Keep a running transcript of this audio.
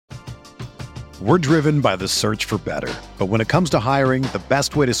We're driven by the search for better. But when it comes to hiring, the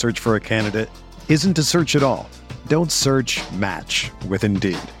best way to search for a candidate isn't to search at all. Don't search, match with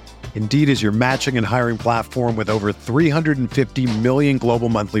Indeed. Indeed is your matching and hiring platform with over 350 million global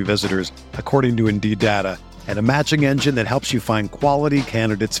monthly visitors, according to Indeed data, and a matching engine that helps you find quality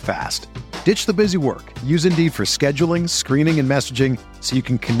candidates fast. Ditch the busy work. Use Indeed for scheduling, screening, and messaging so you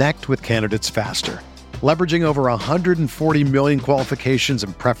can connect with candidates faster. Leveraging over 140 million qualifications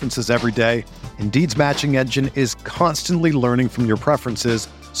and preferences every day, Indeed's matching engine is constantly learning from your preferences,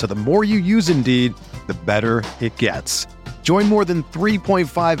 so the more you use Indeed, the better it gets. Join more than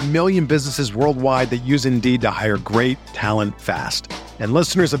 3.5 million businesses worldwide that use Indeed to hire great talent fast. And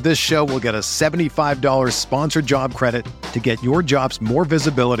listeners of this show will get a $75 sponsored job credit to get your jobs more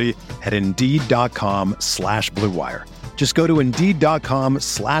visibility at Indeed.com/Blue Wire. Just go to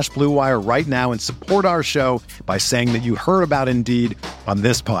Indeed.com/Blue Wire right now and support our show by saying that you heard about Indeed on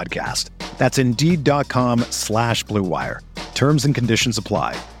this podcast. That's Indeed.com/Blue Wire. Terms and conditions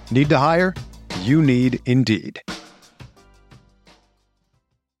apply. Need to hire? You need Indeed.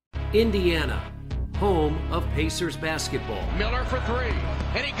 Indiana, home of Pacers basketball. Miller for three,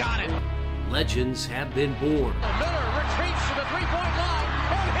 and he got it. Legends have been born. Miller retreats to the three-point line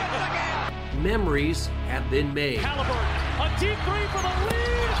and hits again. Memories have been made. Halliburton, a deep three for the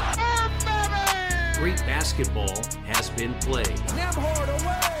lead. And Great basketball has been played. Nembhard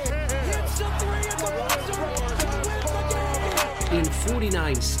away, hits the three at the buzzer to win the game. In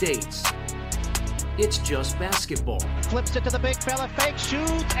 49 states, it's just basketball. Flips it to the big fella, fake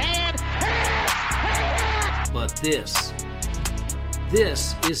shoots, and hits! But this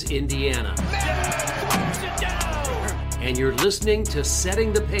is Indiana. Throws it down. And you're listening to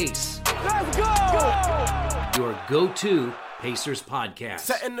Setting the Pace. Let's go! Your go-to Pacers podcast.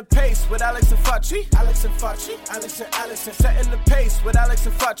 Setting the pace with Alex and Facci. Alex and Facci. Alex and Allison. Setting the pace with Alex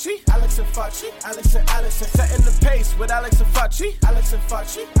and Facci. Alex and Facci. Alex and Allison. Setting the pace with Alex and Facci. Alex and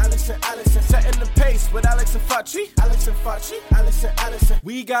Facci. Alex and Allison. Setting the pace with Alex and Facci. Alex and Facci. Alex and Allison.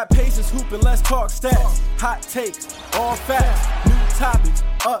 We got Pacers hooping, let's talk stats. Hot takes, all facts. New topics,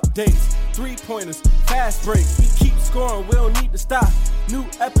 updates. Three-pointers, fast breaks. We keep scoring, we don't need to stop. New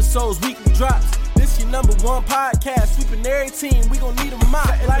episodes, weekly drops. This your number one podcast. Sweeping every team, we gon' need a mop.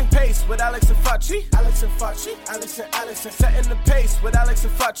 Setting the pace with Alex and Facci. Alex and Facci. Alex and Allison. Setting the pace with Alex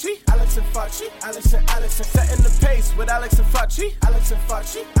and Facci. Alex and Facci. Alex and Allison. Setting the pace with Alex and Facci. Alex and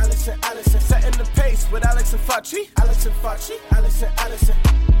Facci. Alex and Allison. Setting the pace with Alex and Facci. Alex and Facci. Alex and Allison.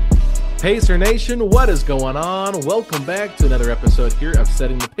 Pacer Nation, what is going on? Welcome back to another episode here of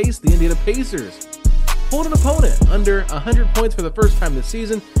Setting the Pace. The Indiana Pacers hold an opponent under 100 points for the first time this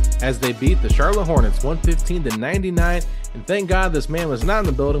season as they beat the Charlotte Hornets 115-99. And thank God this man was not in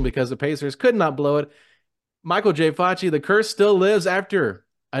the building because the Pacers could not blow it. Michael J. Facci, the curse still lives after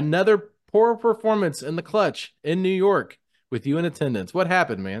another poor performance in the clutch in New York with you in attendance. What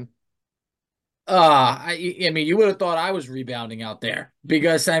happened, man? I mean, you would have thought I was rebounding out there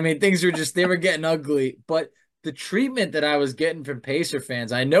because, I mean, things were just, they were getting ugly. But the treatment that I was getting from Pacer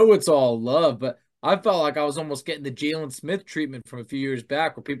fans, I know it's all love, but I felt like I was almost getting the Jalen Smith treatment from a few years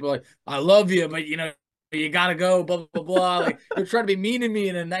back where people are like, I love you, but, you know, you got to go, blah, blah, blah. Like, they're trying to be mean to me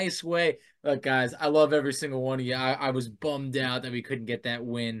in a nice way. Look, guys, I love every single one of you. I was bummed out that we couldn't get that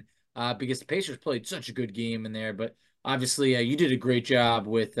win because the Pacers played such a good game in there. But obviously, you did a great job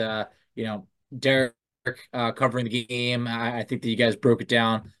with, Derek covering the game. I think that you guys broke it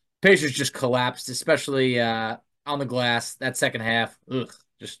down. Pacers just collapsed, especially on the glass. That second half,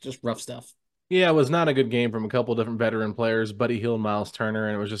 just rough stuff. Yeah, it was not a good game from a couple different veteran players, Buddy Hield and Miles Turner,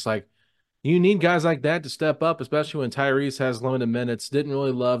 and it was just like, you need guys like that to step up, especially when Tyrese has limited minutes. Didn't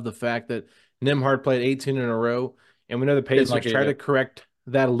really love the fact that Nembhard played 18 in a row, and we know the Pacers try to correct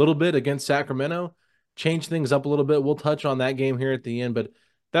that a little bit against Sacramento, change things up a little bit. We'll touch on that game here at the end, but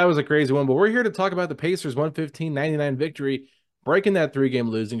that was a crazy one. But we're here to talk about the Pacers' 115-99 victory, breaking that three-game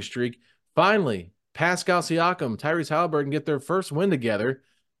losing streak. Finally, Pascal Siakam, Tyrese Halliburton get their first win together.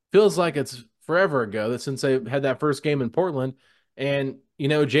 Feels like it's forever ago that since they had that first game in Portland. And, you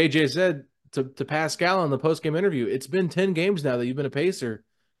know, JJ said to Pascal in the post-game interview, it's been 10 games now that you've been a Pacer.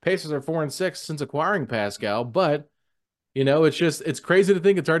 Pacers are 4-6 since acquiring Pascal. But, you know, it's crazy to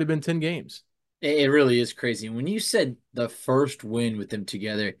think it's already been 10 games. It really is crazy. When you said the first win with them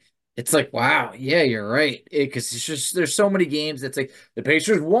together, it's like, wow, yeah, you're right. Because it's just, there's so many games that's like, the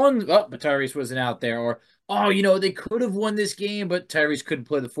Pacers won, but Tyrese wasn't out there. Or, they could have won this game, but Tyrese couldn't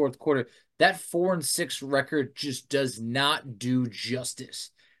play the fourth quarter. That 4-6 record just does not do justice.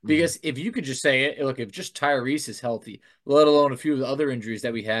 Because if you could just say it, look, if just Tyrese is healthy, let alone a few of the other injuries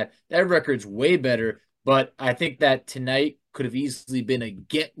that we had, that record's way better. But I think that tonight could have easily been a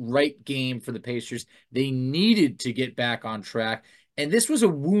get right game for the Pacers. They needed to get back on track. And this was a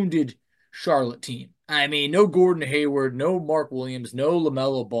wounded Charlotte team. I mean, no Gordon Hayward, no Mark Williams, no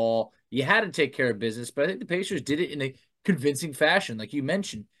LaMelo Ball. You had to take care of business, but I think the Pacers did it in a convincing fashion, like you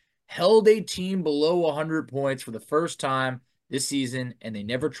mentioned. Held a team below 100 points for the first time this season, and they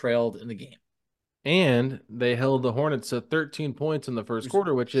never trailed in the game. And they held the Hornets to 13 points in the It first was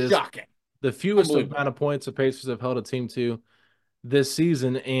quarter, which is shocking. the fewest Unbelievable. amount of points the Pacers have held a team to this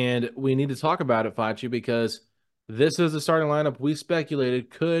season. And we need to talk about it, Facci, because this is the starting lineup we speculated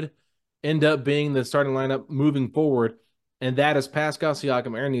could end up being the starting lineup moving forward. And that is Pascal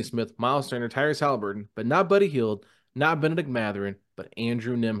Siakam, Aaron Nesmith, Miles Turner, Tyrese Halliburton, but not Buddy Hield, not Benedict Mathurin, but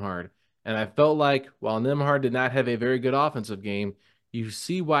Andrew Nembhard. And I felt like while Nembhard did not have a very good offensive game, you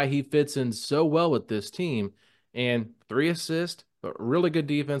see why he fits in so well with this team. And 3 assists, but really good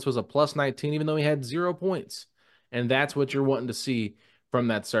defense, was a plus 19, even though he had 0 points. And that's what you're wanting to see from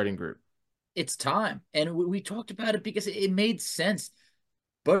that starting group. It's time. And we talked about it because it made sense.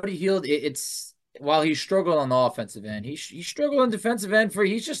 Buddy Hield, it's while he struggled on the offensive end, he struggled on defensive end for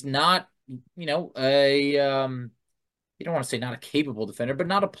he's just not, a you don't want to say not a capable defender, but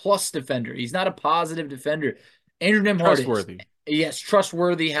not a plus defender. He's not a positive defender. Andrew Nembhard is. Trustworthy. Yes,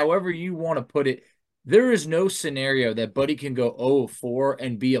 trustworthy, however you want to put it. There is no scenario that Buddy can go 0-4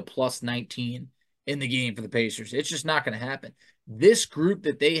 and be a plus 19 in the game for the Pacers. It's just not going to happen. This group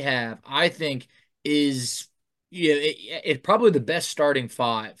that they have, I think, is it's probably the best starting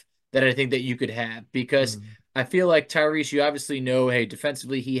five that I think that you could have because I feel like Tyrese, you obviously know, hey,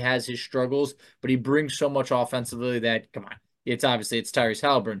 defensively he has his struggles, but he brings so much offensively that, come on, it's Tyrese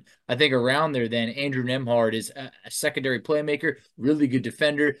Halliburton. I think around there, then Andrew Nembhard is a secondary playmaker, really good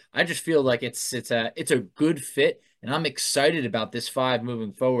defender. I just feel like it's a good fit, and I'm excited about this five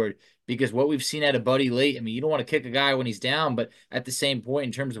moving forward because what we've seen out of Buddy late. I mean, you don't want to kick a guy when he's down, but at the same point,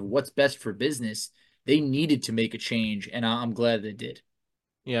 in terms of what's best for business, they needed to make a change, and I'm glad they did.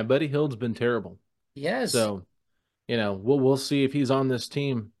 Yeah, Buddy Hield's been terrible. Yes, So, we'll see if he's on this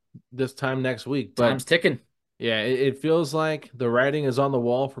team this time next week. But time's ticking. yeah, it feels like the writing is on the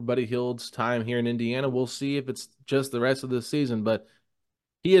wall for Buddy Hield's time here in Indiana. We'll see if it's just the rest of the season, but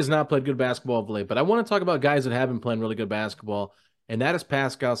he has not played good basketball of late. But I want to talk about guys that have been playing really good basketball, and that is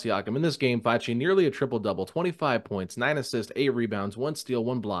Pascal Siakam. In this game, Facci, nearly a triple-double, 25 points, 9 assists, 8 rebounds, 1 steal,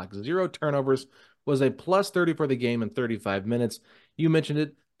 1 block, 0 turnovers, was a plus 30 for the game in 35 minutes. You mentioned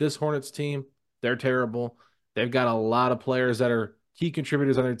it, this Hornets team, they're terrible. They've got a lot of players that are key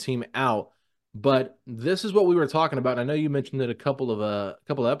contributors on their team out. But this is what we were talking about. I know you mentioned it a couple of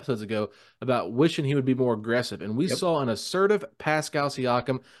episodes ago about wishing he would be more aggressive, and we saw an assertive Pascal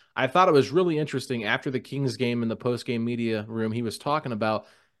Siakam. I thought it was really interesting after the Kings game in the post-game media room. He was talking about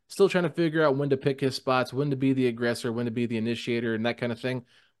still trying to figure out when to pick his spots, when to be the aggressor, when to be the initiator, and that kind of thing.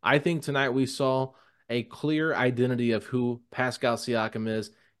 I think tonight we saw a clear identity of who Pascal Siakam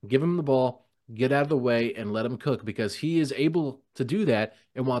is. Give him the ball, get out of the way, and let him cook because he is able to do that.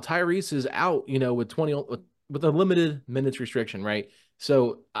 And while Tyrese is out, with 20 with a limited minutes restriction, right?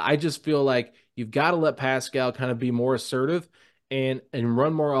 So I just feel like you've got to let Pascal kind of be more assertive and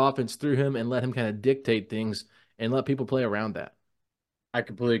run more offense through him and let him kind of dictate things and let people play around that. I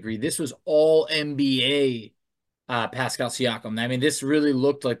completely agree. This was all NBA Pascal Siakam. I mean, this really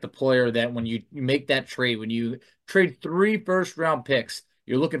looked like the player that when you make that trade, when you trade 3 first-round picks,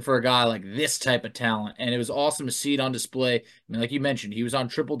 you're looking for a guy like this type of talent. And it was awesome to see it on display. I mean, like you mentioned, he was on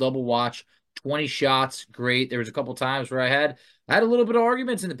triple-double watch, 20 shots, great. There was a couple times where I had a little bit of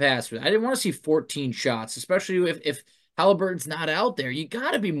arguments in the past. I didn't want to see 14 shots, especially if Halliburton's not out there. You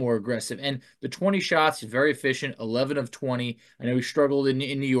got to be more aggressive. And the 20 shots is very efficient, 11 of 20. I know he struggled in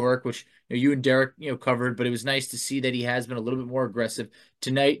New York, which you and Derek covered, but it was nice to see that he has been a little bit more aggressive.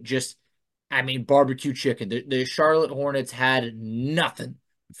 Tonight, barbecue chicken. The Charlotte Hornets had nothing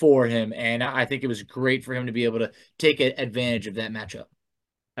for him, and I think it was great for him to be able to take advantage of that matchup.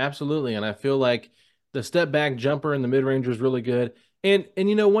 Absolutely. And I feel like the step back jumper in the mid range was really good. And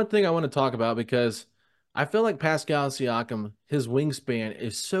one thing I want to talk about because I feel like Pascal Siakam, his wingspan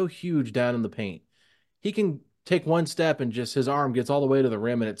is so huge down in the paint. He can take one step and just his arm gets all the way to the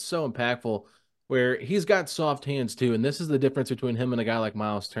rim, and it's so impactful where he's got soft hands too. And this is the difference between him and a guy like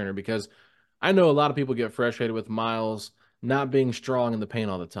Miles Turner because I know a lot of people get frustrated with Miles not being strong in the paint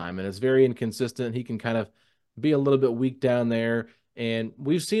all the time, and it's very inconsistent. He can kind of be a little bit weak down there. And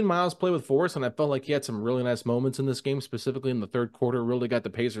we've seen Miles play with force, and I felt like he had some really nice moments in this game, specifically in the third quarter, really got the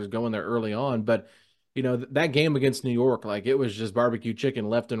Pacers going there early on. But, that game against New York, like it was just barbecue chicken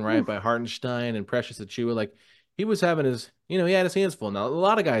left and right by Hartenstein and Precious Achiuwa. Like he was having his, he had his hands full. Now, a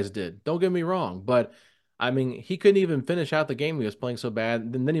lot of guys did, don't get me wrong, but I mean, he couldn't even finish out the game. He was playing so bad.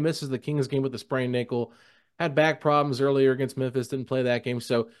 And then he misses the Kings game with a sprained ankle. Had back problems earlier against Memphis. Didn't play that game.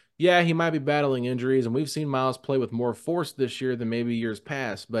 So yeah, he might be battling injuries. And we've seen Miles play with more force this year than maybe years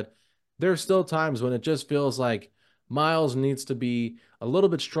past. But there's still times when it just feels like Miles needs to be a little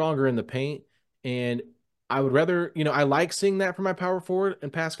bit stronger in the paint. And I would rather, I like seeing that for my power forward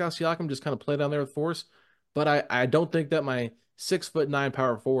and Pascal Siakam just kind of play down there with force. But I don't think that my 6'9"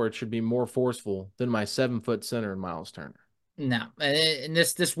 power forward should be more forceful than my 7 foot center Miles Turner. No, and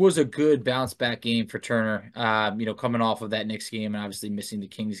this was a good bounce back game for Turner. Coming off of that Knicks game and obviously missing the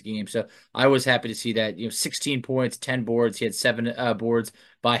Kings game, so I was happy to see that. 16 points, 10 boards. He had 7 boards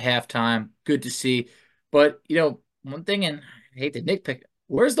by halftime. Good to see. But one thing, and I hate to nitpick,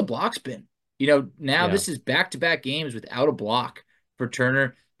 where's the blocks been? Now Yeah. this is back to back games without a block for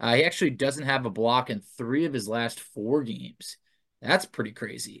Turner. He actually doesn't have a block in 3 of his last 4 games. That's pretty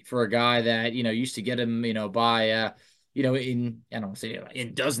crazy for a guy that used to get him by in I don't want to say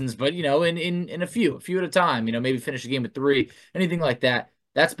in dozens, but in a few at a time, maybe finish a game with 3, anything like that.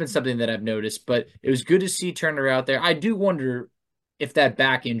 That's been something that I've noticed, but it was good to see Turner out there. I do wonder if that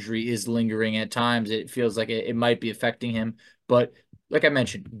back injury is lingering at times. It feels like it might be affecting him, but like I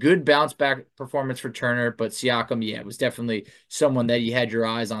mentioned, good bounce back performance for Turner, but Siakam, yeah, it was definitely someone that you had your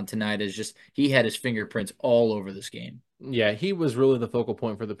eyes on tonight as just he had his fingerprints all over this game. Yeah, he was really the focal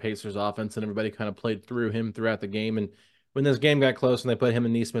point for the Pacers offense, and everybody kind of played through him throughout the game. And when this game got close and they put him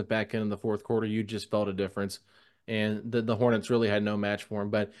and Neesmith back in the fourth quarter, you just felt a difference. And the Hornets really had no match for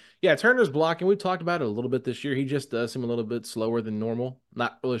him. But yeah, Turner's blocking. We talked about it a little bit this year. He just does seem a little bit slower than normal.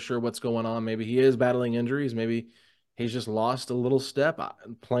 Not really sure what's going on. Maybe he is battling injuries. Maybe he's just lost a little step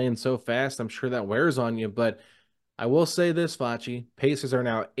playing so fast. I'm sure that wears on you. But I will say this, Facci, Pacers are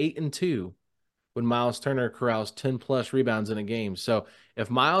now 8-2 when Miles Turner corrals 10 plus rebounds in a game. So if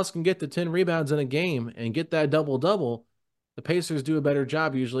Miles can get to 10 rebounds in a game and get that double double, the Pacers do a better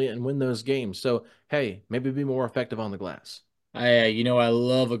job usually and win those games. So, hey, maybe be more effective on the glass. I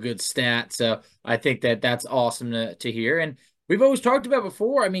love a good stat, so I think that that's awesome to hear. And we've always talked about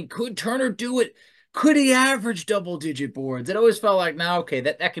before. I mean, could Turner do it? Could he average double digit boards? It always felt like, now, okay,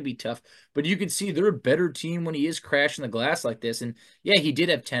 that could be tough. But you can see they're a better team when he is crashing the glass like this. And yeah, he did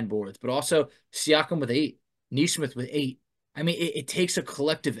have 10 boards, but also Siakam with 8, Neesmith with 8. I mean, it takes a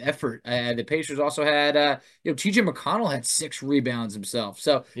collective effort. The Pacers also had, TJ McConnell had 6 rebounds himself.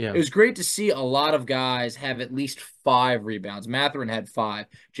 So it Yeah. was great to see a lot of guys have at least 5 rebounds. Mathurin had 5.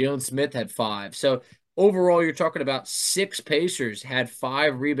 Jalen Smith had 5. So overall, you're talking about 6 Pacers had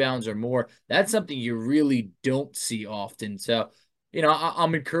 5 rebounds or more. That's something you really don't see often. So,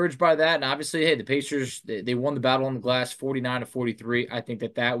 I'm encouraged by that. And obviously, hey, the Pacers, they won the battle on the glass 49-43. I think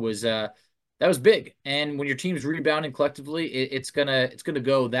that was big. And when your team's rebounding collectively, it's gonna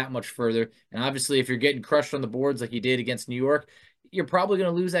go that much further. And obviously, if you're getting crushed on the boards like you did against New York, you're probably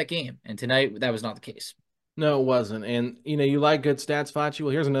gonna lose that game. And tonight, that was not the case. No, it wasn't. And you like good stats, Facci.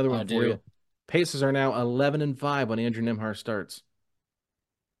 Well, here's another I one for you. do. Pacers are now 11-5 when Andrew Nemhart starts.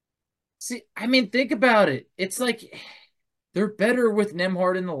 See, I mean, think about it. It's like they're better with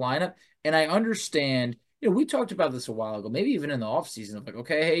Nemhard in the lineup. And I understand, we talked about this a while ago, maybe even in the offseason of like,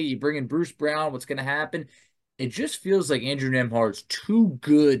 okay, hey, you bring in Bruce Brown, what's going to happen? It just feels like Andrew Nemhard's too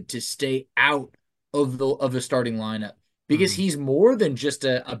good to stay out of the starting lineup because Mhm. he's more than just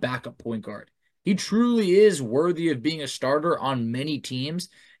a backup point guard. He truly is worthy of being a starter on many teams.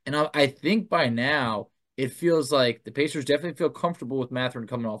 And I think by now, it feels like the Pacers definitely feel comfortable with Mathurin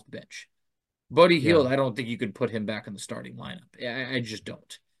coming off the bench. Buddy Yeah. Hield, I don't think you could put him back in the starting lineup. I just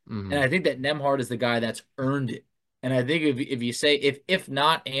don't. And Mhm. I think that Nemhard is the guy that's earned it. And I think if you say if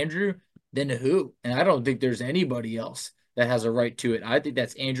not Andrew, then who? And I don't think there's anybody else that has a right to it. I think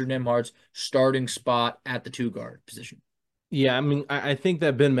that's Andrew Nemhard's starting spot at the 2 guard position. Yeah, I mean, I think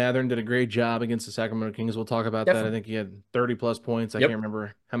that Ben Matherin did a great job against the Sacramento Kings. We'll talk about that. I Definitely. think he had 30 plus points. I can't Yep,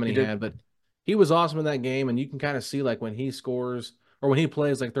 remember how many he he did. had, but he was awesome in that game. And you can kind of see like when he scores or when he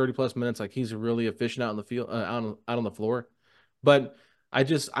plays like 30 plus minutes, like he's really efficient out in the field, out on the floor. But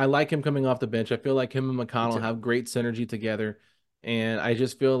I like him coming off the bench. I feel like him and Me McConnell too. have great synergy together. And I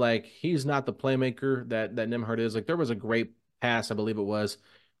just feel like he's not the playmaker that Nimhard is. Like there was a great pass, I believe it was,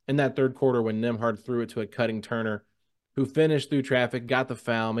 in that third quarter when Nimhard threw it to a cutting Turner who finished through traffic, got the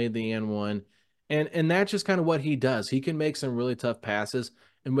foul, made the n one, and that's just kind of what he does. He can make some really tough passes,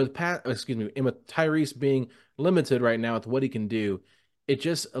 and with Tyrese being limited right now with what he can do, it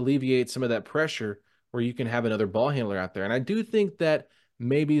just alleviates some of that pressure where you can have another ball handler out there. And I do think that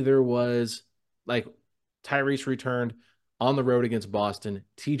maybe there was like Tyrese returned on the road against Boston.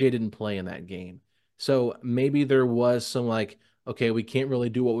 TJ didn't play in that game. So maybe there was some like, okay, we can't really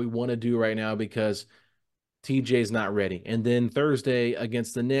do what we want to do right now because TJ's not ready. And then Thursday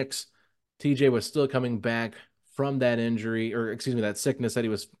against the Knicks, TJ was still coming back from that injury, or excuse me, that sickness that he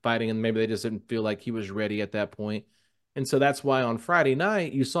was fighting, and maybe they just didn't feel like he was ready at that point. And so that's why on Friday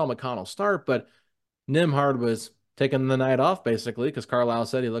night you saw McConnell start, but Nimhard was taking the night off basically because Carlisle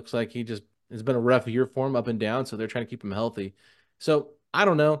said he looks like he just it's been a rough year for him up and down, so they're trying to keep him healthy. So I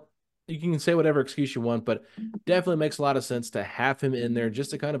don't know. You can say whatever excuse you want, but definitely makes a lot of sense to have him in there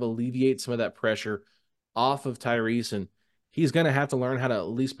just to kind of alleviate some of that pressure off of Tyrese. And he's going to have to learn how to at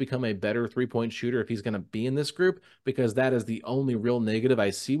least become a better three-point shooter if he's going to be in this group, because that is the only real negative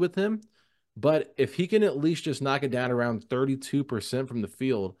I see with him. But if he can at least just knock it down around 32% from the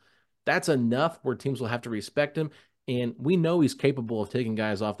field, that's enough where teams will have to respect him. And we know he's capable of taking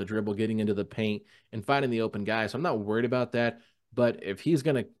guys off the dribble, getting into the paint, and finding the open guys. So I'm not worried about that. But if he's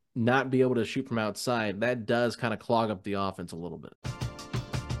going to not be able to shoot from outside, that does kind of clog up the offense a little bit.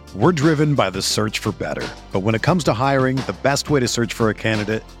 We're driven by the search for better. But when it comes to hiring, the best way to search for a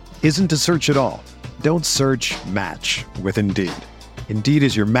candidate isn't to search at all. Don't search, match with Indeed. Indeed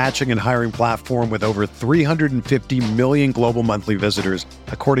is your matching and hiring platform with over 350 million global monthly visitors,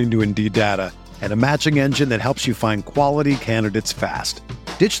 according to Indeed data, and a matching engine that helps you find quality candidates fast.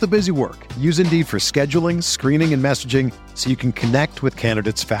 Ditch the busy work. Use Indeed for scheduling, screening, and messaging so you can connect with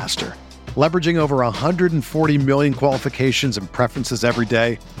candidates faster. Leveraging over 140 million qualifications and preferences every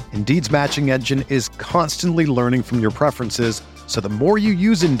day, Indeed's matching engine is constantly learning from your preferences, so the more you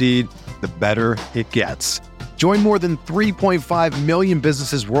use Indeed, the better it gets. Join more than 3.5 million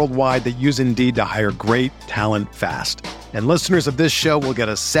businesses worldwide that use Indeed to hire great talent fast. And listeners of this show will get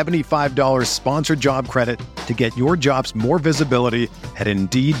a $75 sponsored job credit to get your jobs more visibility at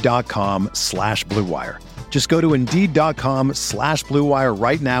Indeed.com/Blue Wire. Just go to Indeed.com/Blue Wire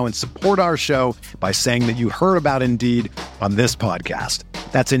right now and support our show by saying that you heard about Indeed on this podcast.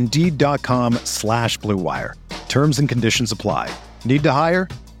 That's Indeed.com/Blue Wire. Terms and conditions apply. Need to hire?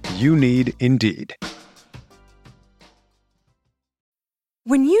 You need Indeed.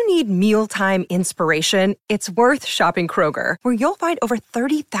 When you need mealtime inspiration, it's worth shopping Kroger, where you'll find over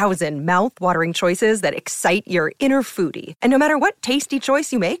 30,000 mouth-watering choices that excite your inner foodie. And no matter what tasty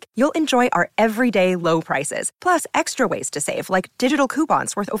choice you make, you'll enjoy our everyday low prices, plus extra ways to save, like digital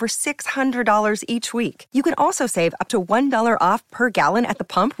coupons worth over $600 each week. You can also save up to $1 off per gallon at the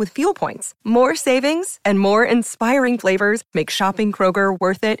pump with fuel points. More savings and more inspiring flavors make shopping Kroger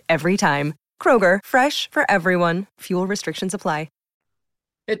worth it every time. Kroger, fresh for everyone. Fuel restrictions apply.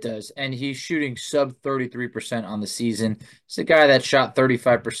 It does, and he's shooting sub 33% on the season. It's a guy that shot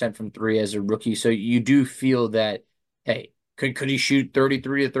 35% from three as a rookie, so you do feel that, hey, could he shoot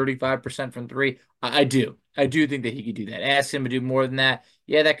 33 to 35% from three? I do. I do think that he could do that. Ask him to do more than that.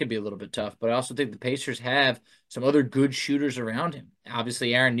 Yeah, that could be a little bit tough, but I also think the Pacers have some other good shooters around him.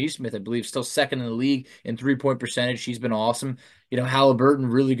 Obviously, Aaron Nesmith, I believe, still second in the league in three-point percentage. She's been awesome. Halliburton,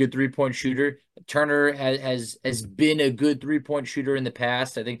 really good three-point shooter. Turner has been a good three-point shooter in the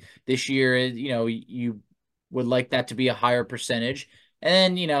past. I think this year, you would like that to be a higher percentage.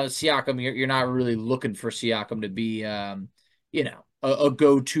 And then, Siakam, you're not really looking for Siakam to be, a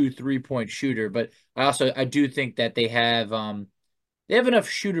go-to three-point shooter. But I do think that they have enough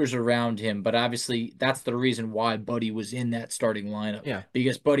shooters around him, but obviously that's the reason why Buddy was in that starting lineup. Yeah.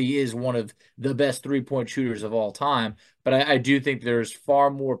 Because Buddy is one of the best three-point shooters of all time. But I do think there's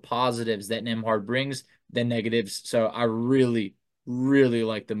far more positives that Nembhard brings than negatives. So I really, really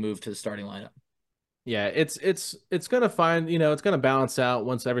like the move to the starting lineup. Yeah, it's gonna find, it's gonna balance out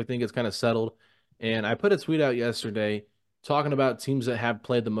once everything gets kind of settled. And I put a tweet out yesterday talking about teams that have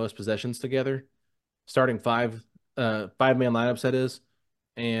played the most possessions together, starting five-man lineups, that is.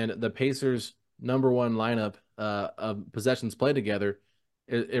 And the Pacers' number one lineup of possessions played together,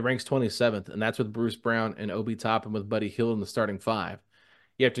 it ranks 27th, and that's with Bruce Brown and Obi Toppin with Buddy Hield in the starting five.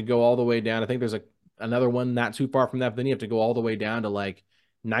 You have to go all the way down. I think there's another one not too far from that, but then you have to go all the way down to like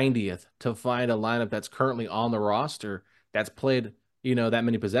 90th to find a lineup that's currently on the roster that's played, that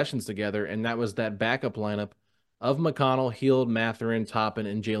many possessions together, and that was that backup lineup of McConnell, Hield, Mathurin, Toppin,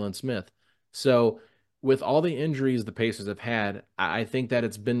 and Jalen Smith. So with all the injuries the Pacers have had, I think that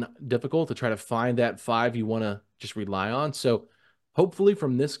it's been difficult to try to find that five you want to just rely on. So hopefully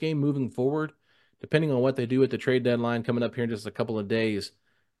from this game moving forward, depending on what they do at the trade deadline coming up here in just a couple of days,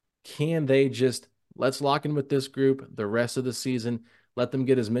 can they just let's lock in with this group the rest of the season, let them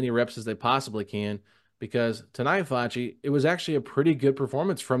get as many reps as they possibly can, because tonight, Facci, it was actually a pretty good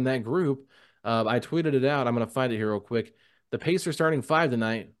performance from that group. I tweeted it out. I'm going to find it here real quick. The Pacers starting five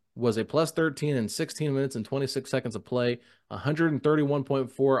tonight was a plus 13 in 16 minutes and 26 seconds of play,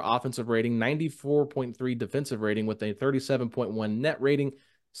 131.4 offensive rating, 94.3 defensive rating with a 37.1 net rating,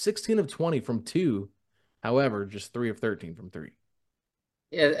 16 of 20 from two, However, just 3 of 13 from three.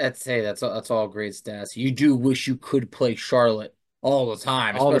 Yeah, that's all great stats. You do wish you could play Charlotte all the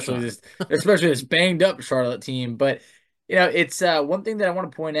time, All the time. especially this banged up Charlotte team. But it's one thing that I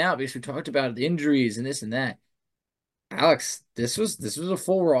want to point out because we talked about the injuries and this and that. Alex, this was a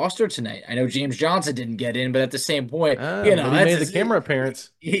full roster tonight. I know James Johnson didn't get in, but at the same point, But he made the camera appearance.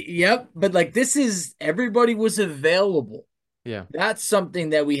 Yep, but like this is everybody was available. Yeah. That's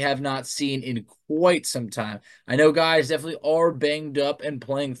something that we have not seen in quite some time. I know guys definitely are banged up and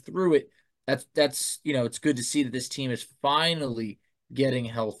playing through it. That's it's good to see that this team is finally getting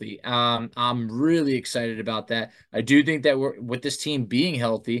healthy. I'm really excited about that. I do think that we're with this team being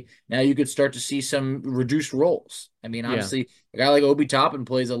healthy, now you could start to see some reduced roles. I mean, Yeah. obviously, a guy like Obi Toppin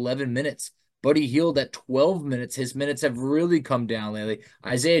plays 11 minutes. Buddy Hield at 12 minutes. His minutes have really come down lately.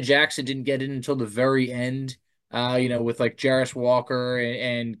 Isaiah Jackson didn't get in until the very end with like Jarris Walker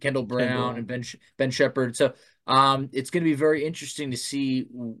and Kendall Brown and Ben Shepherd. So it's going to be very interesting to see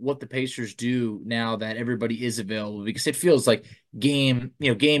what the Pacers do now that everybody is available because it feels like game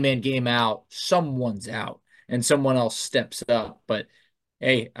in, game out, someone's out and someone else steps up. But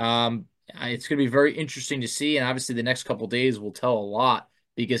hey, it's going to be very interesting to see. And obviously the next couple days will tell a lot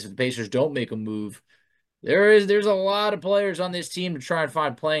because if the Pacers don't make a move, there's a lot of players on this team to try and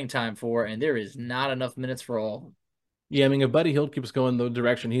find playing time for, and there is not enough minutes for all. Yeah, I mean, if Buddy Hield keeps going the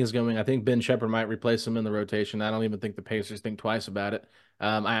direction he is going, I think Ben Shepherd might replace him in the rotation. I don't even think the Pacers think twice about it.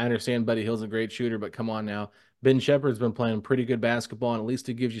 I understand Buddy Hield's a great shooter, but come on now. Ben Shepherd's been playing pretty good basketball, and at least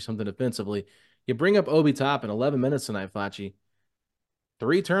it gives you something defensively. You bring up Obi Toppin 11 minutes tonight, Facci.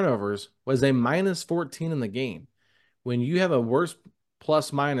 3 turnovers, was a minus 14 in the game. When you have a worse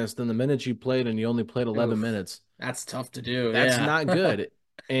plus minus than the minutes you played and you only played 11 minutes, that's tough to do. That's yeah. not good.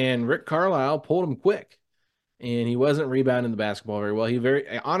 And Rick Carlisle pulled him quick, and he wasn't rebounding the basketball very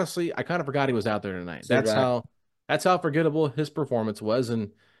well. Honestly, I kind of forgot he was out there tonight. That's how forgettable his performance was. And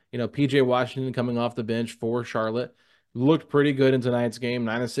PJ Washington coming off the bench for Charlotte looked pretty good in tonight's game.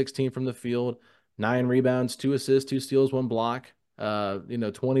 9 of 16 from the field, 9 rebounds, 2 assists, 2 steals, 1 block.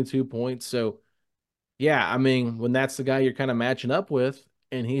 22 points. So yeah, I mean, when that's the guy you're kind of matching up with,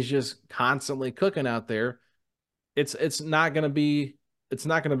 and he's just constantly cooking out there, it's not gonna be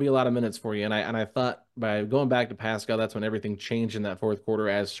a lot of minutes for you. And I thought by going back to Pascal, that's when everything changed in that fourth quarter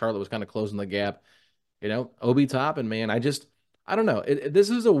as Charlotte was kind of closing the gap. Obi Toppin, man, I don't know.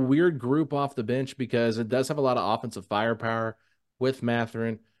 This is a weird group off the bench because it does have a lot of offensive firepower with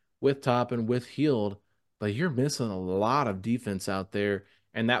Mathurin, with Toppin, with Hield, but you're missing a lot of defense out there.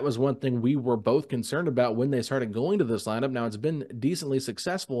 And that was one thing we were both concerned about when they started going to this lineup. Now it's been decently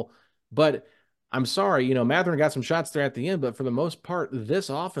successful, but I'm sorry, Mathurin got some shots there at the end, but for the most part, this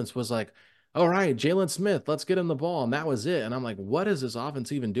offense was like, all right, Jalen Smith, let's get him the ball. And that was it. And I'm like, what is this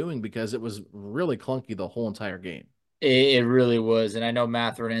offense even doing? Because it was really clunky the whole entire game. It really was. And I know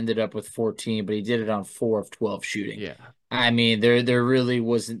Mathurin ended up with 14, but he did it on 4 of 12 shooting. Yeah. I mean, there really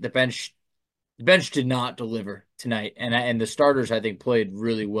wasn't the bench did not deliver tonight. And the starters, I think, played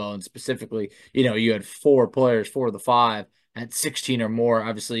really well. And specifically, you had 4 players, 4 of the 5 at 16 or more.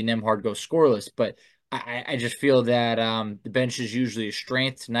 Obviously, Nembhard goes scoreless, but I just feel that the bench is usually a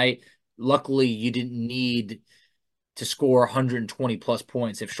strength tonight. Luckily, you didn't need to score 120 plus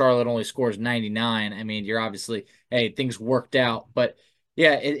points. If Charlotte only scores 99, I mean, you're obviously, hey, things worked out. But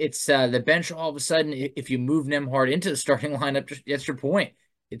yeah, it's the bench all of a sudden, if you move Nembhard into the starting lineup, that's your point.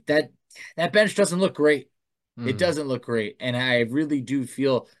 That bench doesn't look great. It doesn't look great. And I really do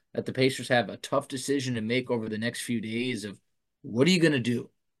feel that the Pacers have a tough decision to make over the next few days of what are you going to do?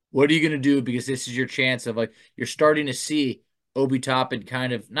 What are you going to do? Because this is your chance of you're starting to see Obi Toppin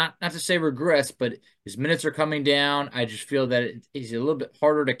kind of, not to say regress, but his minutes are coming down. I just feel that he's a little bit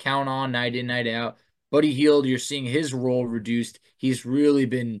harder to count on night in, night out. Buddy Hield, you're seeing his role reduced. He's really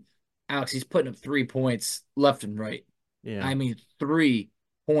been, Alex, he's putting up 3 points left and right. Yeah. I mean, 3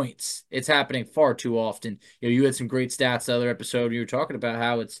 points. It's happening far too often. You had some great stats the other episode. You were talking about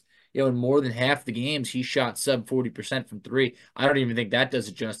how it's, in more than half the games, he shot sub 40% from 3. I don't even think that does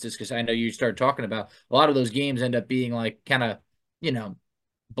it justice because I know you started talking about a lot of those games end up being kind of,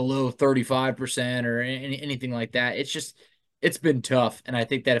 below 35% or anything like that. It's been tough. And I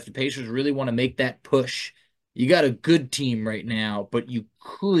think that if the Pacers really want to make that push, you got a good team right now, but you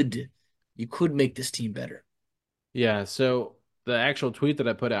could make this team better. Yeah. So the actual tweet that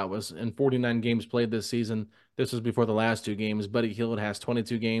I put out was in 49 games played this season. This was before the last 2 games. Buddy Hield has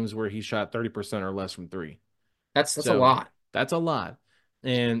 22 games where he shot 30% or less from 3. That's a lot. That's a lot.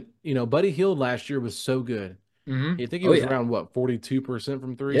 And, Buddy Hield last year was so good. Mm-hmm. You think he was around, 42%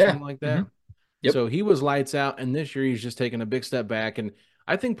 from 3, yeah. something like that? Mm-hmm. Yep. So he was lights out, and this year he's just taking a big step back. And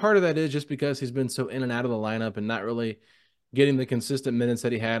I think part of that is just because he's been so in and out of the lineup and not really getting the consistent minutes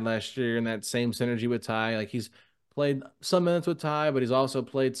that he had last year and that same synergy with Ty. Like he's played some minutes with Ty, but he's also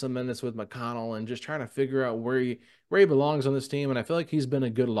played some minutes with McConnell and just trying to figure out where he belongs on this team. And I feel like he's been a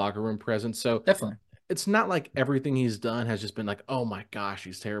good locker room presence. So Definitely. it's not like everything he's done has just been like, oh my gosh,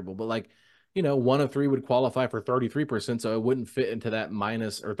 he's terrible. But like, one of three would qualify for 33%, so it wouldn't fit into that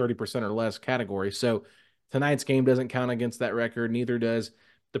minus or 30% or less category. So tonight's game doesn't count against that record. Neither does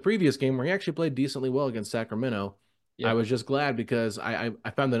the previous game where he actually played decently well against Sacramento. I Yep. was just glad because I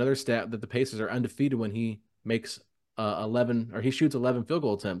found another stat that the Pacers are undefeated when he makes 11 or he shoots 11 field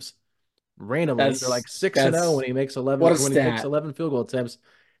goal attempts randomly. They're like 6-0 That's when he makes 11 what a when he takes stat. 11 field goal attempts,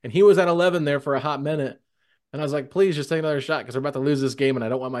 and he was at 11 there for a hot minute. And I was like, please just take another shot because we're about to lose this game, and I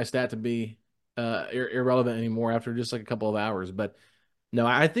don't want my stat to be irrelevant anymore after just like a couple of hours. But no,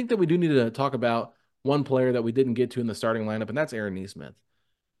 I think that we do need to talk about one player that we didn't get to in the starting lineup, and that's Aaron Nesmith.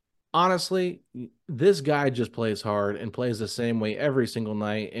 Honestly, this guy just plays hard and plays the same way every single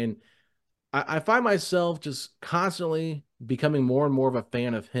night. And I find myself just constantly becoming more and more of a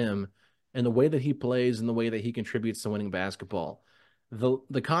fan of him and the way that he plays and the way that he contributes to winning basketball.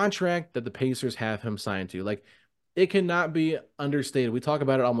 The contract that the Pacers have him signed to, like, it cannot be understated. We talk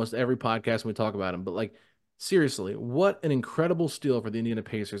about it almost every podcast when we talk about him, but like, seriously, what an incredible steal for the Indiana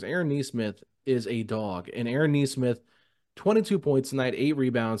Pacers. Aaron Nesmith is a dog, and Aaron Nesmith, 22 points tonight, 8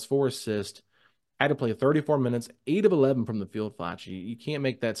 rebounds, 4 assists. Had to play 34 minutes, 8 of 11 from the field, Facci. You can't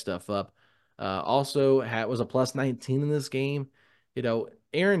make that stuff up. Was a plus 19 in this game.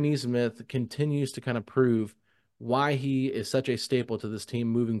 Aaron Nesmith continues to kind of prove why he is such a staple to this team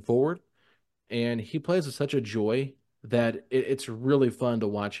moving forward. And he plays with such a joy that it's really fun to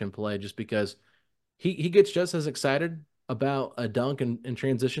watch him play just because he gets just as excited about a dunk and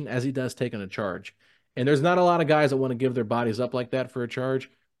transition as he does taking a charge. And there's not a lot of guys that want to give their bodies up like that for a charge,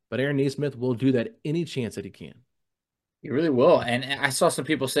 but Aaron Nesmith will do that any chance that he can. You really will. And I saw some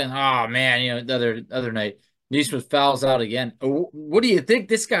people saying, "Oh man, the other night, Neesmith fouls out again." What do you think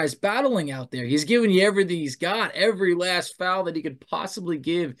this guy's battling out there? He's giving you everything he's got, every last foul that he could possibly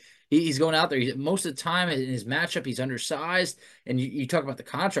give. He's going out there. Most of the time in his matchup, he's undersized. And you talk about the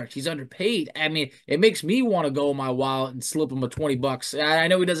contract, he's underpaid. I mean, it makes me want to go in my wallet and slip him a $20. I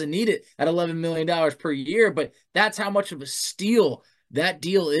know he doesn't need it at $11 million per year, but that's how much of a steal that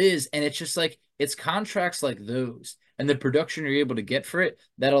deal is. And it's just like, it's contracts like those and the production you're able to get for it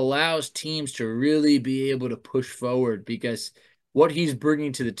that allows teams to really be able to push forward, because what he's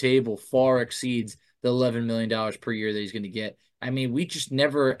bringing to the table far exceeds the $11 million per year that he's going to get. I mean, we just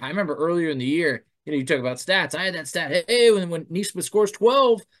never. I remember earlier in the year, you talk about stats. I had that stat. Hey, when Nesmith scores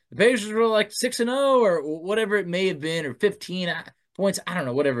 12, the Pacers were like 6-0 or whatever it may have been, or 15 points. I don't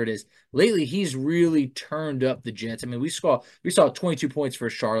know, whatever it is. Lately, he's really turned up the Jets. I mean, we saw 22 points for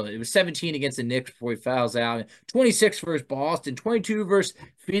Charlotte. It was 17 against the Knicks before he fouls out, 26 versus Boston, 22 versus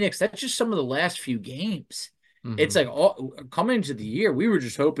Phoenix. That's just some of the last few games. Mm-hmm. It's like coming into the year, we were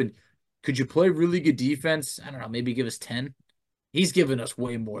just hoping, could you play really good defense? I don't know, maybe give us 10. He's given us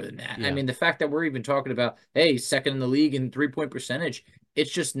way more than that. Yeah. I mean, the fact that we're even talking about, hey, second in the league in 3-point percentage, it's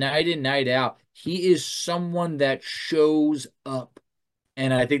just night in, night out. He is someone that shows up.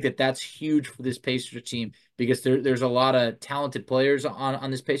 And I think that that's huge for this Pacers team, because there's a lot of talented players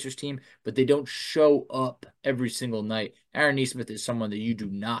on this Pacers team, but they don't show up every single night. Aaron Nesmith is someone that you do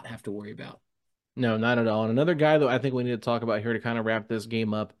not have to worry about. No, not at all. And another guy that I think we need to talk about here to kind of wrap this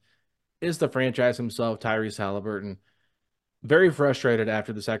game up is the franchise himself, Tyrese Halliburton. Very frustrated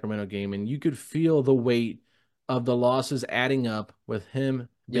after the Sacramento game, and you could feel the weight of the losses adding up with him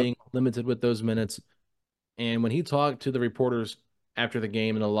being limited with those minutes. And when he talked to the reporters after the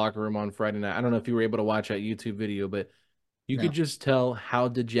game in the locker room on Friday night, I don't know if you were able to watch that YouTube video, but you could just tell how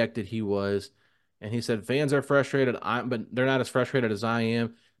dejected he was. And he said, fans are frustrated, but they're not as frustrated as I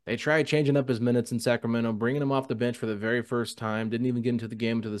am. They tried changing up his minutes in Sacramento, bringing him off the bench for the very first time, didn't even get into the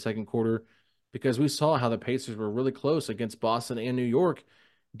game until the second quarter, because we saw how the Pacers were really close against Boston and New York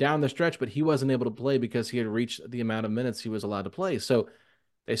down the stretch, but he wasn't able to play because he had reached the amount of minutes he was allowed to play. So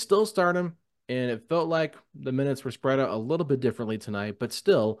they still start him, and it felt like the minutes were spread out a little bit differently tonight, but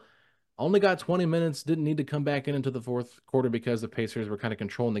still only got 20 minutes, didn't need to come back into the fourth quarter because the Pacers were kind of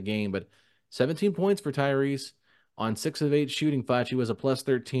controlling the game. But 17 points for Tyrese on 6 of 8 shooting. Facci was a plus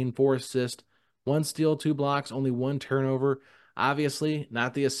 13, 4 assists, 1 steal, 2 blocks, only 1 turnover. Obviously,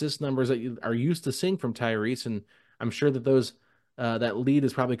 not the assist numbers that you are used to seeing from Tyrese, and I'm sure that those that lead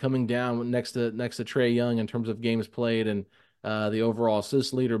is probably coming down next to Trae Young in terms of games played and the overall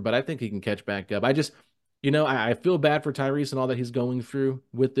assist leader. But I think he can catch back up. I just, I feel bad for Tyrese and all that he's going through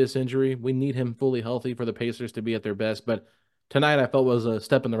with this injury. We need him fully healthy for the Pacers to be at their best. But tonight I felt was a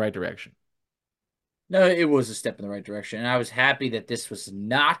step in the right direction. No, it was a step in the right direction. And I was happy that this was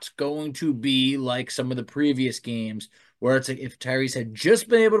not going to be like some of the previous games where it's like if Tyrese had just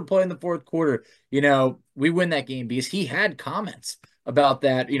been able to play in the fourth quarter, we win that game because he had comments about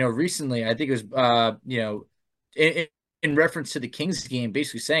that, recently. I think it was, in, in reference to the Kings game,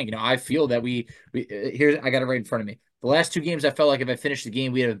 basically saying, I feel that we here, I got it right in front of me. The last two games, I felt like if I finished the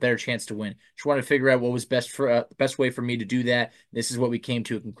game, we had a better chance to win. Just wanted to figure out what was best way for me to do that. This is what we came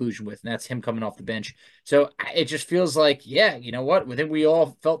to a conclusion with, and that's him coming off the bench. So it just feels like, yeah, you know what? I think we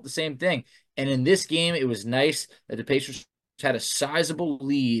all felt the same thing. And in this game, it was nice that the Pacers had a sizable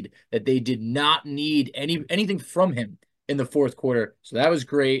lead that they did not need anything from him in the fourth quarter. So that was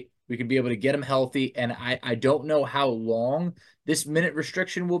great. We could be able to get him healthy, and I don't know how long this minute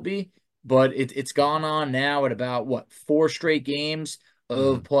restriction will be, but it's gone on now at about what 4 straight games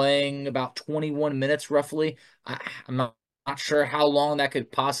of playing about 21 minutes roughly. I'm not sure how long that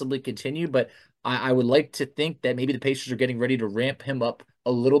could possibly continue, but I would like to think that maybe the Pacers are getting ready to ramp him up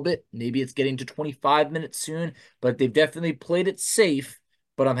a little bit. Maybe it's getting to 25 minutes soon, but they've definitely played it safe.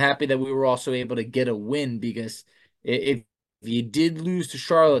 But I'm happy that we were also able to get a win because if you did lose to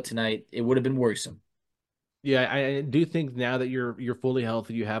Charlotte tonight, it would have been worrisome. Yeah, I do think now that you're fully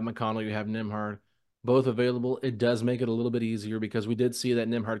healthy, you have McConnell, you have Nimhard, both available. It does make it a little bit easier because we did see that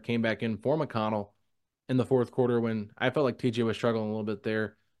Nimhard came back in for McConnell in the fourth quarter when I felt like TJ was struggling a little bit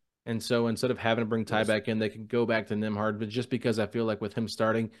there. And so instead of having to bring Ty back in, they can go back to Nimhard. But just because I feel like with him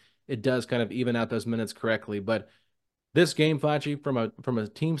starting, it does kind of even out those minutes correctly. But this game, Fachi, from a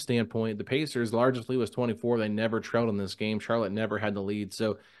team standpoint, the Pacers' largest lead was 24. They never trailed in this game. Charlotte never had the lead.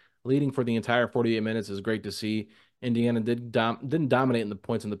 So leading for the entire 48 minutes is great to see. Indiana didn't dominate in the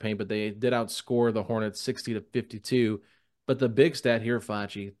points in the paint, but they did outscore the Hornets 60-52. But the big stat here,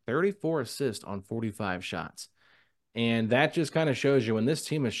 Fachi, 34 assists on 45 shots. And that just kind of shows you when this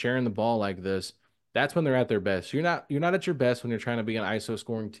team is sharing the ball like this, that's when they're at their best. You're not at your best when you're trying to be an ISO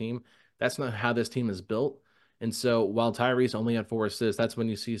scoring team. That's not how this team is built. And so while Tyrese only had 4 assists, that's when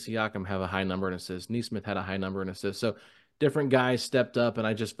you see Siakam have a high number in assists. Neesmith had a high number in assists. So different guys stepped up, and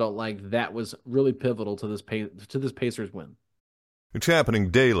I just felt like that was really pivotal to this Pacers win. It's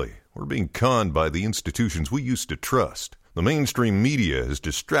happening daily. We're being conned by the institutions we used to trust. The mainstream media is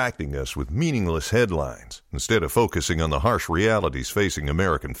distracting us with meaningless headlines instead of focusing on the harsh realities facing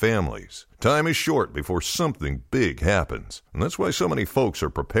American families. Time is short before something big happens, and that's why so many folks are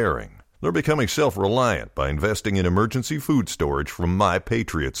preparing. They're becoming self-reliant by investing in emergency food storage from My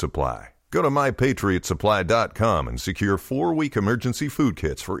Patriot Supply. Go to MyPatriotSupply.com and secure 4-week emergency food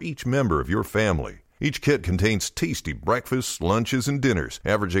kits for each member of your family. Each kit contains tasty breakfasts, lunches, and dinners,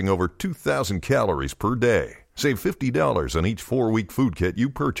 averaging over 2,000 calories per day. Save $50 on each 4-week food kit you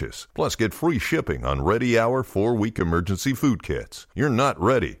purchase. Plus, get free shipping on Ready Hour 4-week emergency food kits. You're not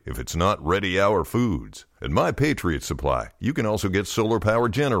ready if it's not Ready Hour Foods. At My Patriot Supply, you can also get solar power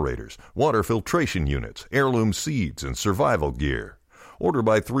generators, water filtration units, heirloom seeds, and survival gear. Order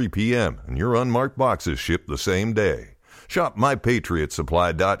by 3 p.m. and your unmarked boxes ship the same day. Shop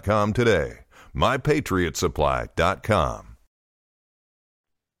MyPatriotSupply.com today. MyPatriotSupply.com.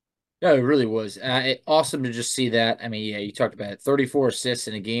 No, it really was. Awesome to just see that. I mean, yeah, you talked about it. 34 assists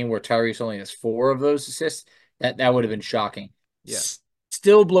in a game where Tyrese only has 4 of those assists. That would have been shocking. Yeah.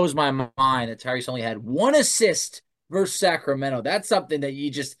 Still blows my mind that Tyrese only had 1 assist versus Sacramento. That's something that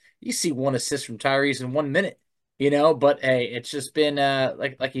you see 1 assist from Tyrese in 1 minute, But hey, it's just been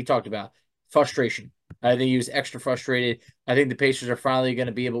like you talked about, frustration. I think he was extra frustrated. I think the Pacers are finally going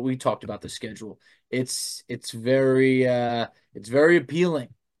to be able. We talked about the schedule. It's very appealing.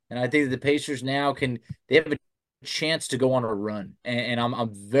 And I think that the Pacers now they have a chance to go on a run. And I'm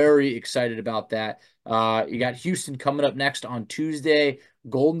very excited about that. You got Houston coming up next on Tuesday,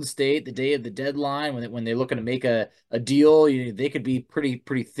 Golden State, the day of the deadline, when they're looking to make a deal, they could be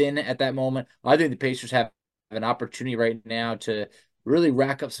pretty thin at that moment. I think the Pacers have an opportunity right now to really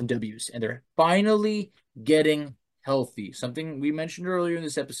rack up some W's, and they're finally getting healthy. Something we mentioned earlier in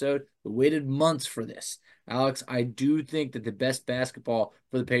this episode, we waited months for this. Alex, I do think that the best basketball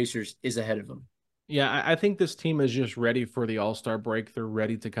for the Pacers is ahead of them. Yeah, I think this team is just ready for the All-Star break. They're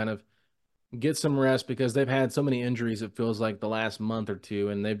ready to kind of get some rest because they've had so many injuries, it feels like the last month or two,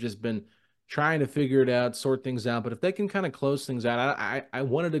 and they've just been trying to figure it out, sort things out. But if they can kind of close things out, I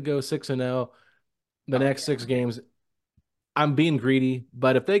wanted to go 6-0 the next 6 games. I'm being greedy,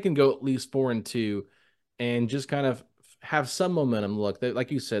 but if they can go at least 4-2 and just kind of have some momentum, look,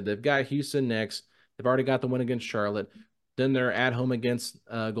 like you said, they've got Houston next. They've already got the win against Charlotte. Then they're at home against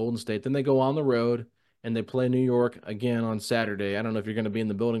Golden State. Then they go on the road and they play New York again on Saturday. I don't know if you're going to be in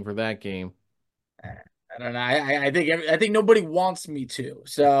the building for that game. I don't know. I think nobody wants me to.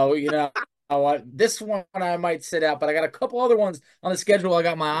 So what? This one I might sit out, but I got a couple other ones on the schedule I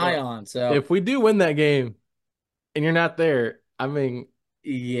got my eye Well, on. So if we do win that game and you're not there, I mean, I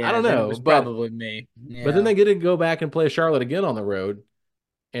yeah, don't then it know, was but probably me. then Yeah. they get to go back and play Charlotte again on the road,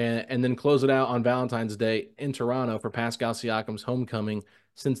 and then close it out on Valentine's Day in Toronto for Pascal Siakam's homecoming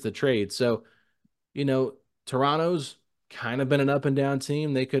since the trade. So you know, Toronto's kind of been an up and down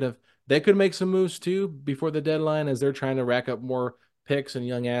team. They could make some moves too before the deadline as they're trying to rack up more picks and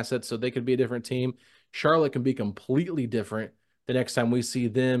young assets, so they could be a different team. Charlotte can be completely different the next time we see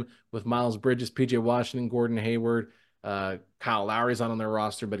them with Miles Bridges, PJ Washington, Gordon Hayward, Kyle Lowry's not on their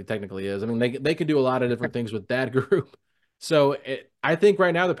roster, but he technically is. I mean, they could do a lot of different things with that group. So I think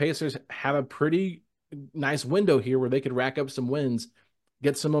right now the Pacers have a pretty nice window here where they could rack up some wins,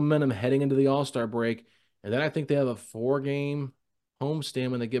 get some momentum heading into the All-Star break, and then I think they have a 4-game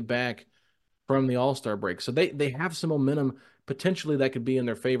homestand when they get back from the All-Star break. So they have some momentum potentially that could be in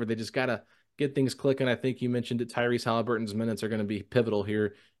their favor. They just gotta get things clicking. I think you mentioned that Tyrese Halliburton's minutes are going to be pivotal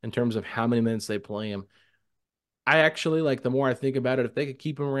here in terms of how many minutes they play him. I actually like the more I think about it, if they could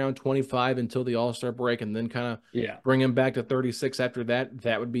keep him around 25 until the All-Star break and then kind of Yeah. bring him back to 36 after that,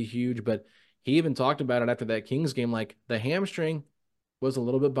 that would be huge. But he even talked about it after that Kings game, like the hamstring was a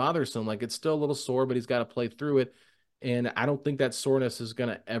little bit bothersome. Like it's still a little sore, but he's got to play through it. And I don't think that soreness is going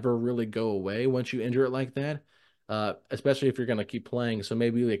to ever really go away once you injure it like that, especially if you're going to keep playing. So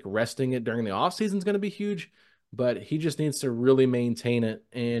maybe like resting it during the offseason is going to be huge, but he just needs to really maintain it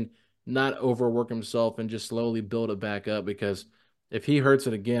and not overwork himself and just slowly build it back up, because if he hurts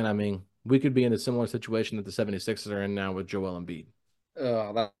it again, I mean, we could be in a similar situation that the 76ers are in now with Joel Embiid.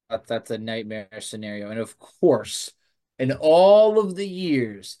 Oh, that's a nightmare scenario. And of course, in all of the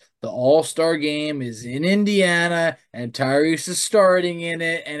years, the All-Star game is in Indiana and Tyrese is starting in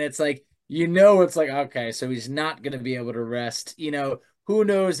it. And it's like, it's like, okay, so he's not going to be able to rest. Who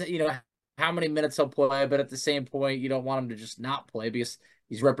knows, how many minutes he'll play. But at the same point, you don't want him to just not play because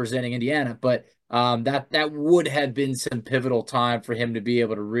he's representing Indiana. But that would have been some pivotal time for him to be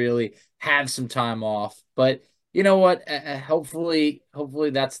able to really have some time off. But you know what? Hopefully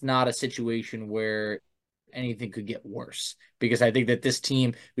that's not a situation where anything could get worse, because I think that this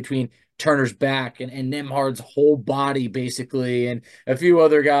team, between Turner's back and Nemhard's whole body basically, and a few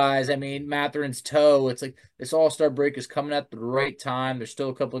other guys, I mean Matherin's toe, it's like this All-Star break is coming at the right time. There's still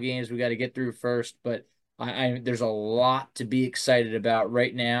a couple of games we got to get through first, but there's a lot to be excited about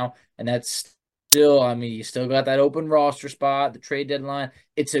right now, and that's still, I mean, you still got that open roster spot, the trade deadline.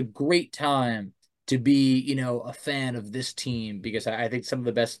 It's a great time to be, a fan of this team, because I think some of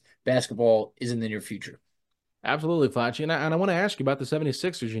the best basketball is in the near future. Absolutely, Facci. And I want to ask you about the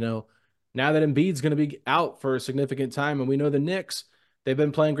 76ers. Now that Embiid's going to be out for a significant time, and we know the Knicks, they've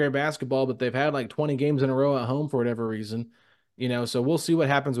been playing great basketball, but they've had like 20 games in a row at home for whatever reason. So we'll see what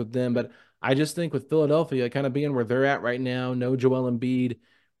happens with them. But I just think with Philadelphia kind of being where they're at right now, no Joel Embiid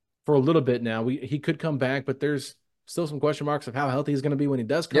for a little bit now. He could come back, but there's still some question marks of how healthy he's going to be when he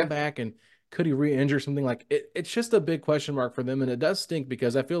does come Yeah. back, and could he re-injure something like it? It's just a big question mark for them, and it does stink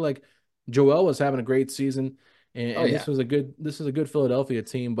because I feel like Joel was having a great season, Oh and yeah. this is a good Philadelphia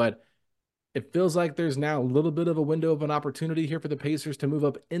team, but it feels like there's now a little bit of a window of an opportunity here for the Pacers to move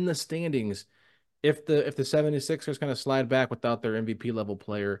up in the standings if the 76ers kind of slide back without their MVP level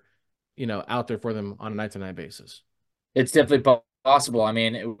player, out there for them on a night-to-night basis. It's definitely possible. I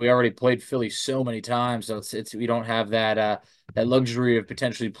mean, we already played Philly so many times, so it's we don't have that luxury of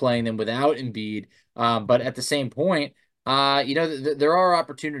potentially playing them without Embiid. But at the same point, there are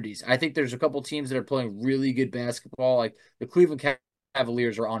opportunities. I think there's a couple teams that are playing really good basketball. Like the Cleveland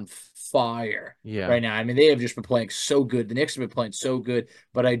Cavaliers are on fire Yeah. right now. I mean, they have just been playing so good. The Knicks have been playing so good,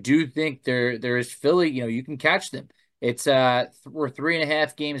 but I do think there is Philly. You can catch them. It's we're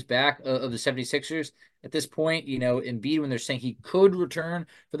 3.5 games back of the 76ers at this point. Embiid, when they're saying he could return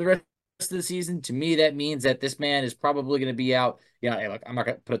for the rest of the season, to me that means that this man is probably going to be out. Yeah, hey, look, I'm not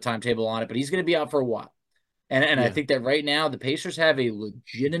going to put a timetable on it, but he's going to be out for a while. And I Yeah. think that right now the Pacers have a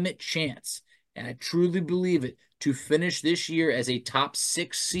legitimate chance, and I truly believe it, to finish this year as a top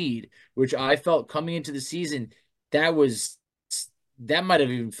 6 seed, which I felt coming into the season that was that might have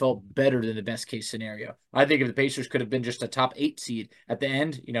even felt better than the best case scenario. I think if the Pacers could have been just a top 8 seed at the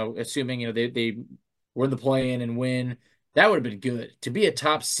end, assuming they were in the play in and win, that would have been good. To be a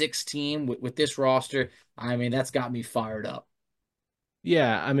top 6 team with this roster, I mean, that's got me fired up.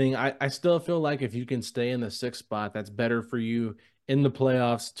 Yeah, I mean, I still feel like if you can stay in the sixth spot, that's better for you in the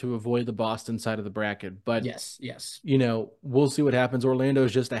playoffs to avoid the Boston side of the bracket. But, Yes. we'll see what happens. Orlando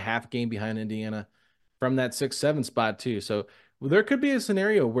is just a half game behind Indiana from that 6-7 spot, too. So there could be a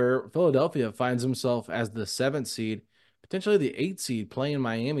scenario where Philadelphia finds himself as the 7th seed, potentially the 8th seed, playing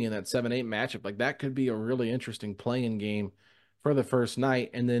Miami in that 7-8 matchup. Like, that could be a really interesting play-in game for the first night.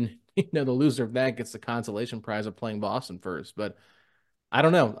 And then, the loser of that gets the consolation prize of playing Boston first. But I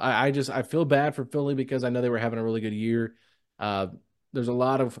don't know. I feel bad for Philly because I know they were having a really good year. There's a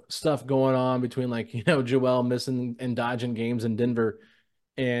lot of stuff going on between, like, Joel missing and dodging games in Denver.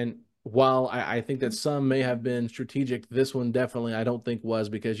 And while I think that some may have been strategic, this one definitely I don't think was,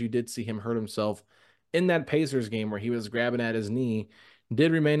 because you did see him hurt himself in that Pacers game where he was grabbing at his knee.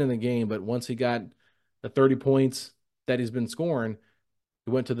 Did remain in the game, but once he got the 30 points that he's been scoring,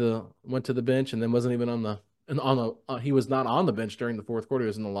 he went to the bench and then wasn't even he was not on the bench during the fourth quarter. He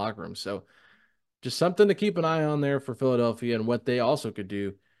was in the locker room. So just something to keep an eye on there for Philadelphia and what they also could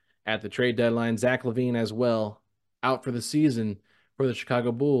do at the trade deadline. Zach LaVine as well, out for the season for the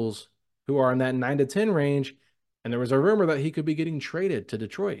Chicago Bulls, who are in that 9 to 10 range. And there was a rumor that he could be getting traded to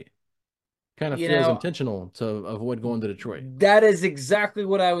Detroit. Kind of feels intentional to avoid going to Detroit. That is exactly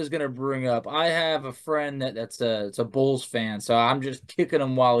what I was going to bring up. I have a friend that's a Bulls fan, so I'm just kicking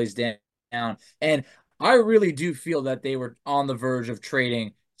him while he's down. And I really do feel that they were on the verge of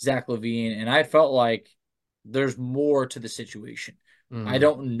trading Zach LaVine, and I felt like there's more to the situation. I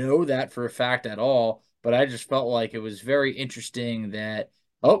don't know that for a fact at all, but I just felt like it was very interesting that,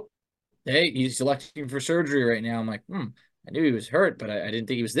 hey, he's electing for surgery right now. I'm like, I knew he was hurt, but I didn't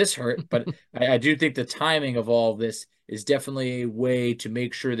think he was this hurt. But I do think the timing of all of this is definitely a way to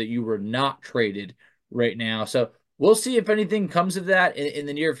make sure that you were not traded right now. So we'll see if anything comes of that in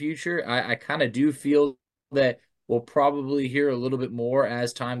the near future. I kind of do feel that we'll probably hear a little bit more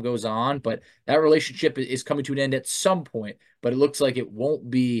as time goes on, but that relationship is coming to an end at some point. But it looks like it won't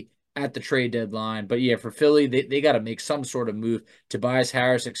be at the trade deadline. But yeah, for Philly, they got to make some sort of move. Tobias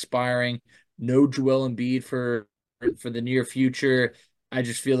Harris expiring, no Joel Embiid for the near future. I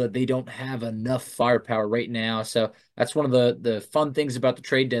just feel that they don't have enough firepower right now. So that's one of the fun things about the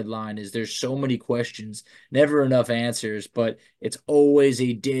trade deadline is there's so many questions, never enough answers, but it's always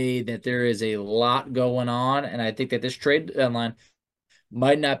a day that there is a lot going on. And I think that this trade deadline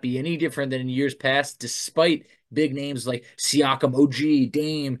might not be any different than in years past, despite big names like Siakam, OG,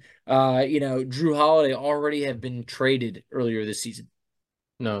 Dame, Drew Holiday already have been traded earlier this season.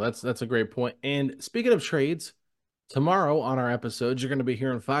 No, that's a great point. And speaking of trades, tomorrow on our episodes, you're going to be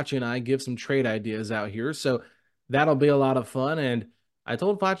hearing Facci and I give some trade ideas out here. So that'll be a lot of fun. And I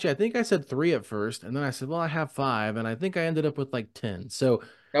told Facci, I think I said 3 at first. And then I said, well, I have 5. And I think I ended up with like 10. So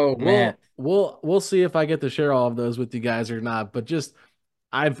we'll see if I get to share all of those with you guys or not. But just,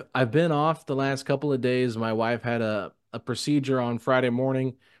 I've been off the last couple of days. My wife had a procedure on Friday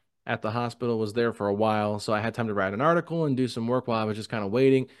morning at the hospital, was there for a while. So I had time to write an article and do some work while I was just kind of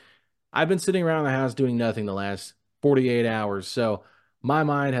waiting. I've been sitting around the house doing nothing the last 48 hours. So my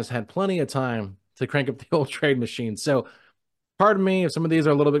mind has had plenty of time to crank up the old trade machine. So pardon me if some of these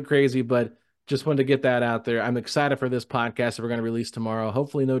are a little bit crazy, but just wanted to get that out there. I'm excited for this podcast that we're going to release tomorrow.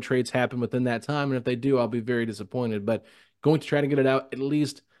 Hopefully no trades happen within that time. And if they do, I'll be very disappointed, but going to try to get it out at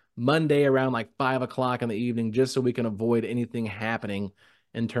least Monday around like 5 o'clock in the evening, just so we can avoid anything happening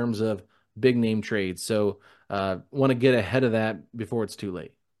in terms of big name trades. So want to get ahead of that before it's too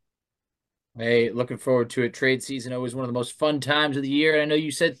late. Hey, looking forward to it. Trade season, always one of the most fun times of the year. And I know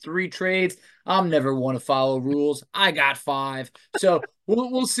you said 3 trades. I'm never one to follow rules. I got 5. So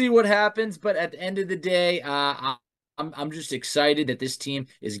we'll see what happens. But at the end of the day, I'm just excited that this team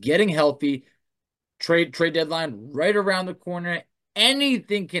is getting healthy. Trade deadline right around the corner.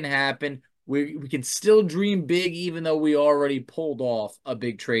 Anything can happen. We can still dream big, even though we already pulled off a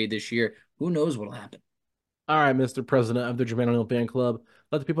big trade this year. Who knows what'll happen? All right, Mr. President of the Jermaine O'Neal Fan Club,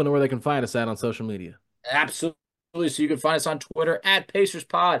 let the people know where they can find us at on social media. Absolutely. So you can find us on Twitter at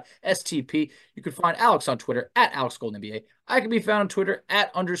PacersPod, STP. You can find Alex on Twitter at AlexGoldenNBA. I can be found on Twitter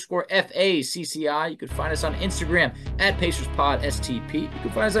at _FACCI. You can find us on Instagram at PacersPod, STP. You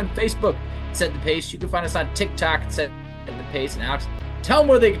can find us on Facebook, Set the Pace. You can find us on TikTok, Set the Pace. And Alex, tell them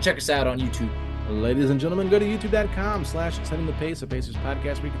where they can check us out on YouTube. Ladies and gentlemen, go to youtube.com/Setting the Pace, a Pacers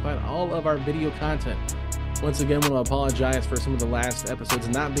podcast, where you can find all of our video content. Once again, I want to apologize for some of the last episodes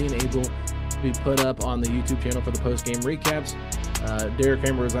not being able to be put up on the YouTube channel for the post-game recaps. Derek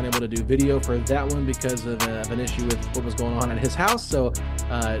Kramer was unable to do video for that one because of an issue with what was going on at his house, so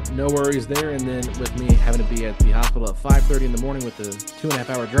no worries there. And then with me having to be at the hospital at 5:30 in the morning with a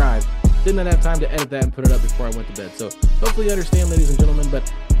 2.5-hour drive, didn't have time to edit that and put it up before I went to bed. So hopefully you understand, ladies and gentlemen,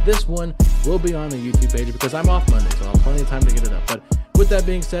 but this one will be on the YouTube page because I'm off Monday, so I'll have plenty of time to get it up. But with that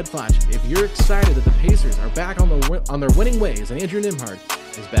being said, Foch, if you're excited that the Pacers are back on their winning ways and Andrew Nembhard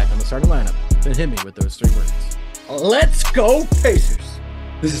is back on the starting lineup, then hit me with those 3 words. Let's go Pacers.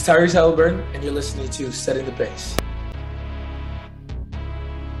 This is Tyrese Halliburton, and you're listening to Setting the Pace.